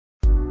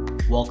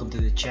Welcome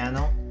to the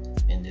channel.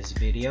 In this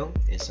video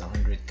is a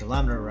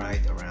 100-kilometer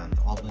ride around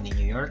Albany,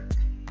 New York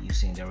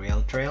using the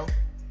rail trail,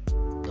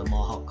 the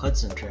Mohawk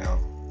Hudson Trail,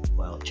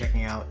 while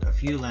checking out a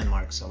few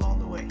landmarks along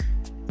the way.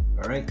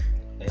 Alright,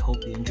 I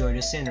hope you enjoy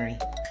the scenery.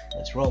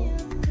 Let's roll!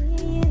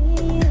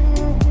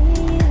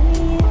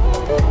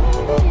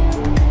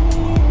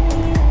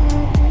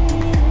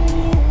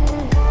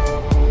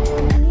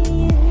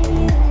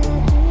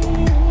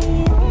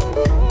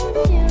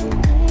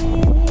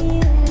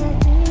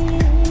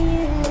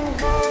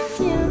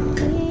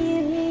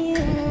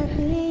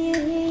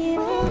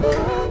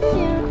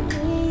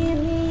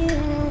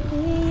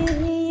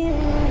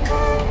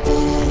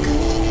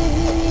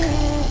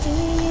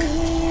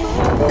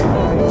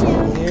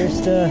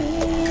 Here's the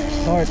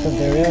start of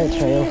the rail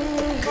trail.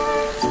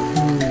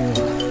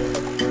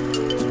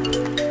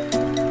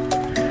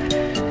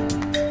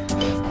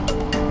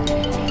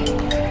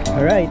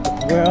 Alright,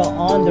 we're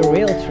on the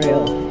rail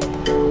trail.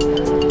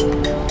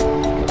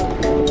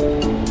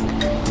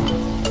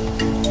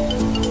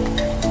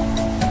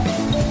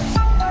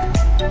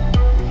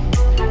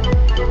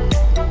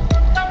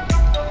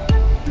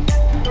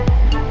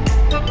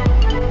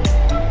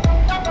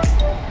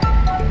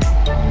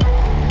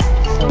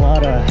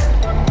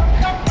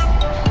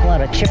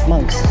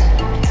 Chipmunks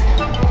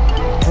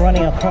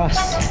running across.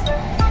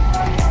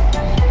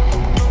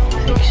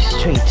 Like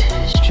straight.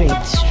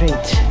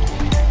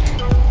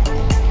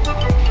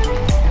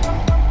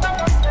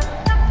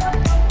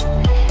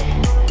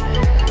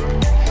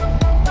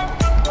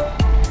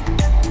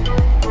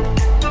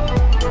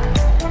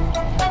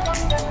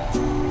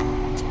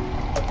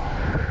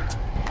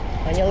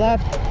 On your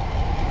left.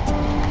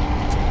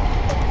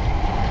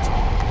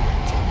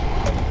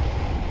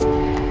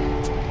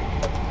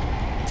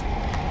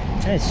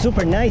 It's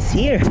super nice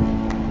here.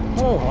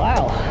 Oh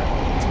wow,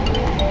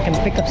 can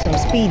pick up some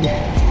speed.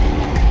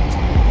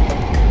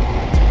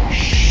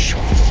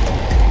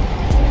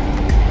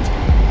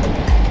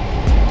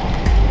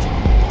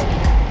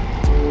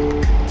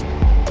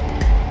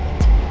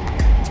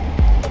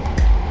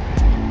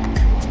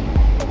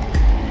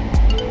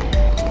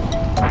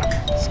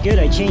 It's good,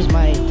 I changed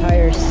my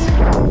tires.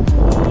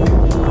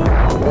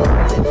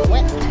 It's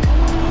wet.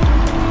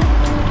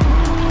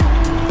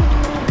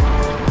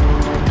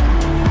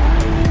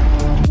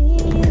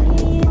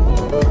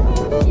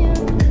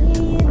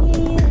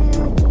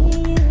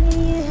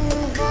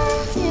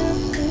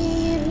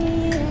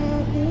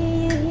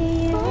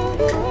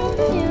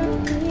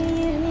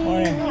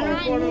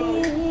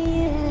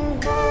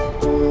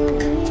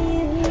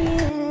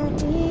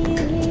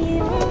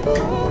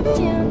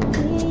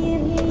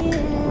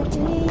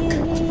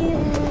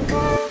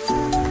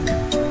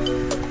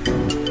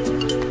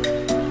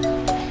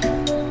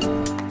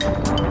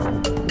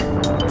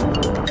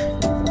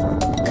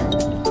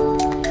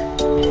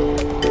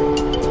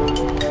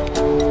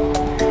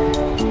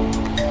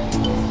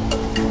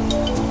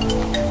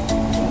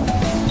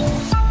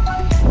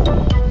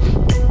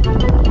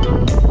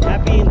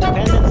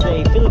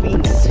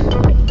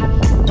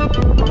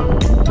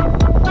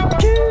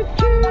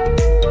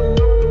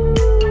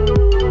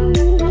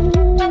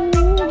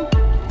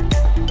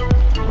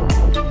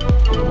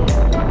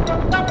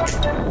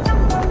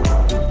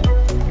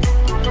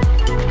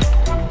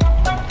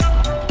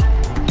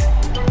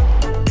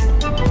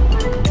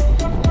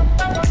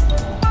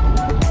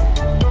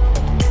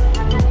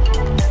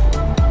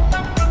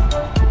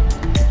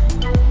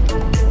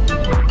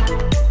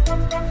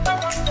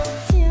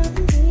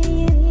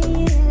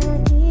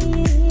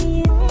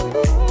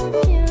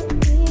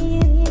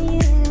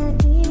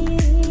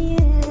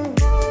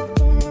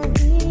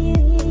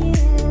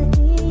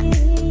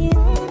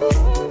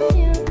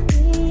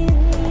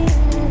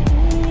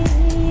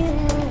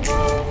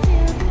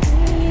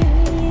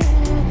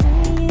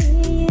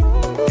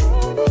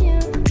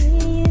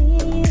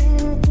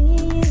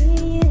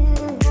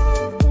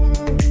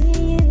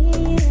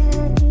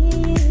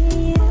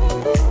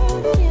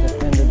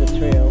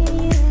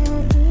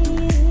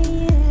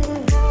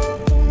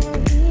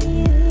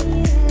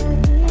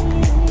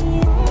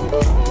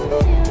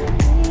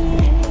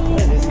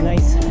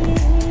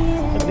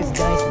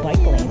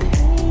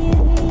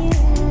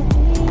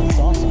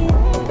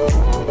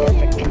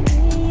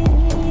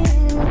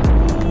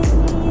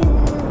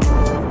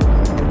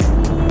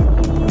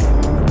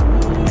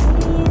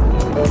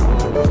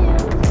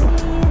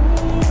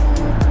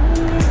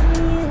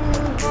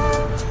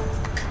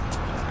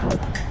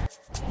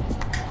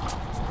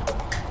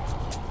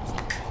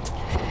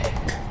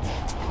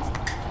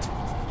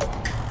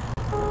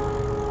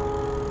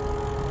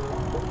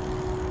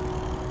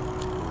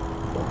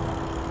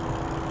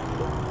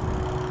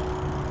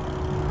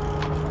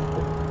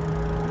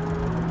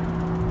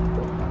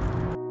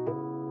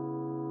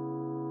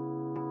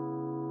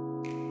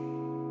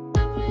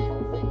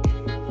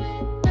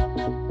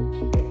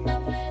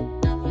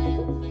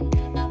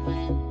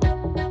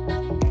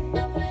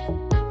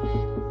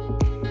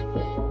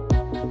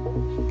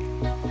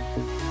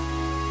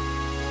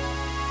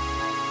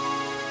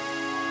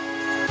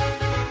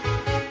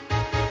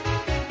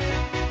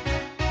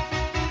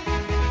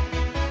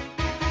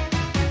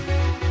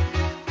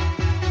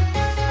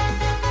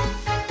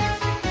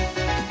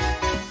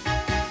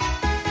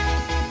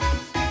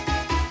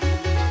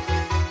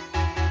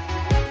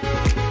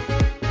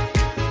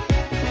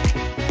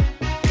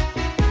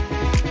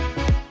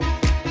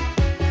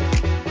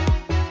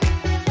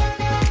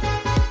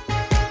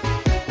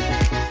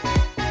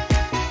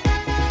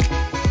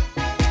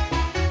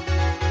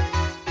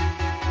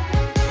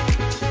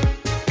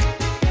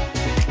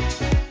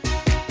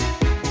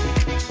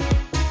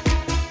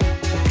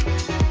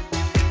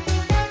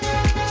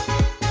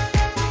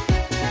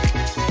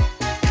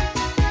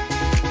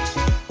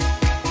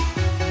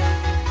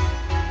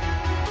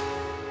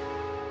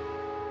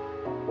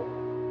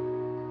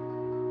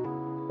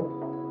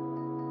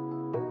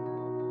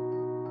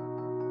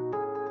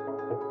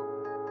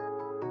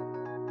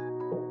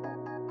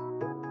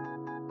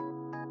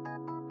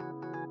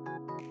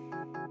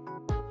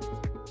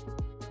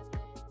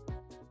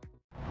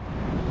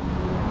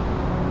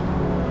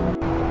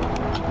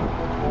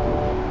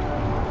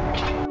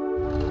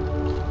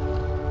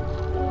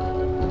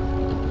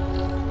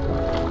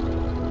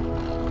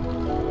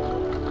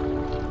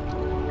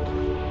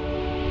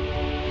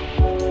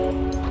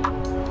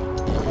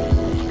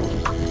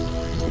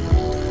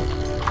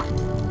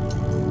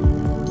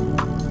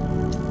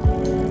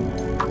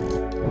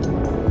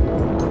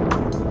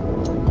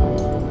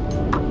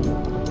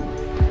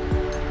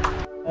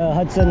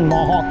 Hudson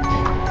Mohawk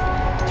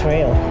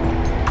Trail,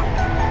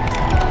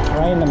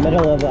 right in the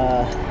middle of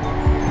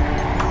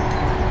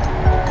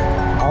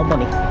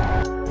Albany.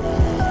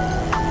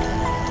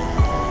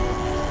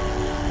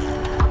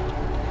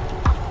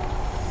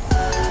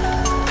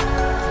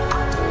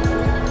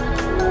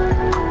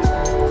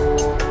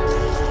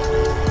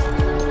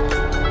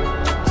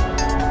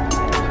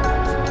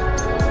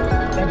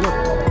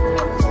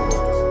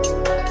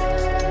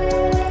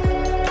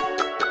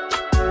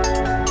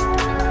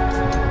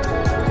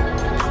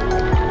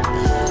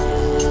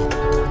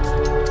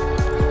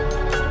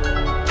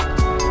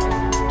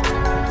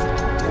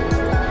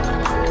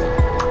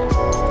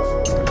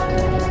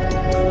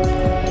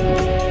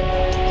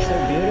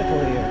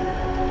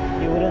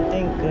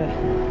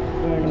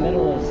 We're in the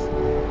middle of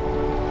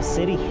the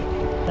city,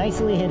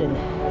 nicely hidden.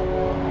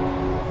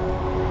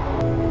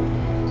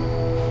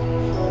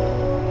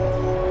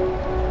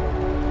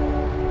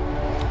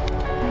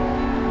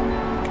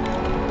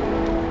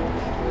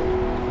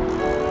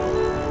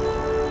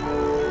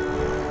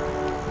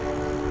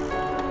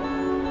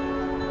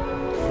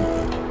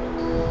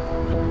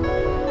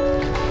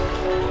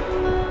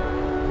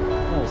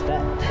 What was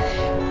that?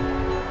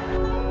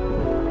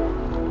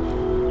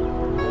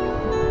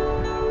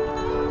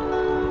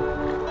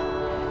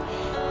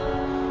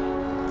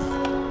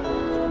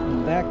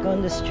 Back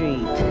on the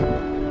street.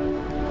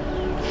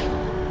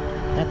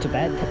 Not too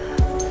bad.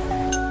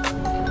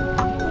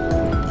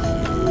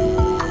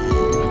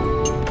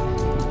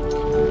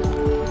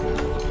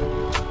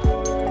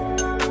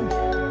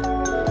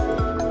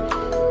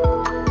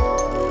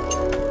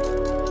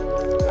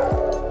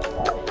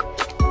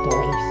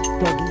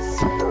 Doggies.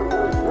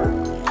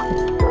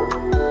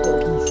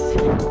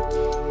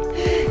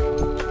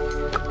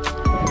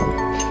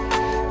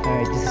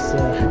 Alright, this is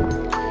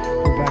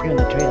we're back on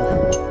the trail.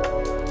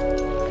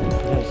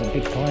 That was a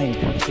big climb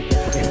to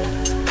get there.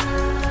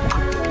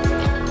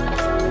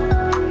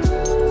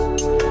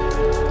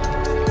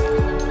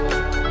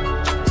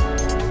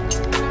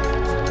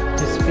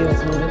 This feels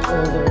a little bit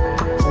older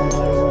than the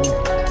other one.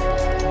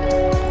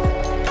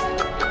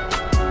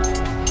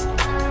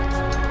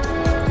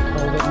 A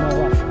little bit more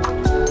rough.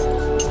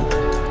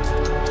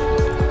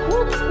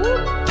 Whoop,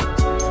 whoop.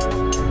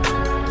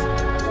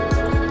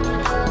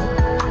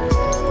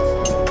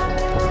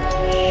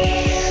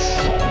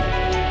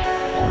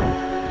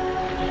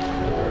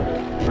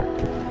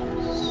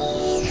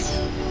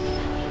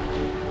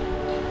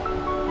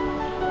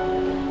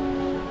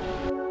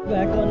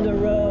 Back on the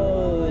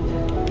road.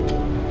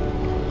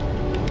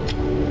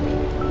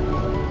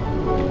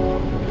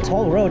 This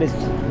whole road is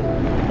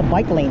a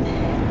bike lane.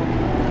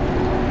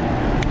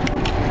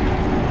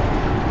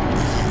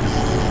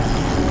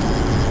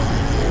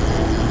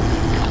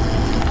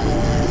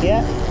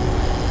 Yeah.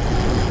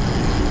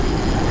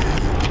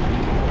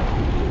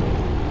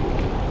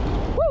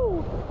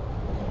 Woo!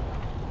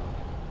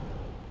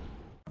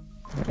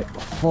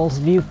 Falls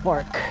View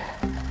Park.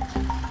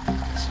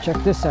 Let's check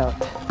this out.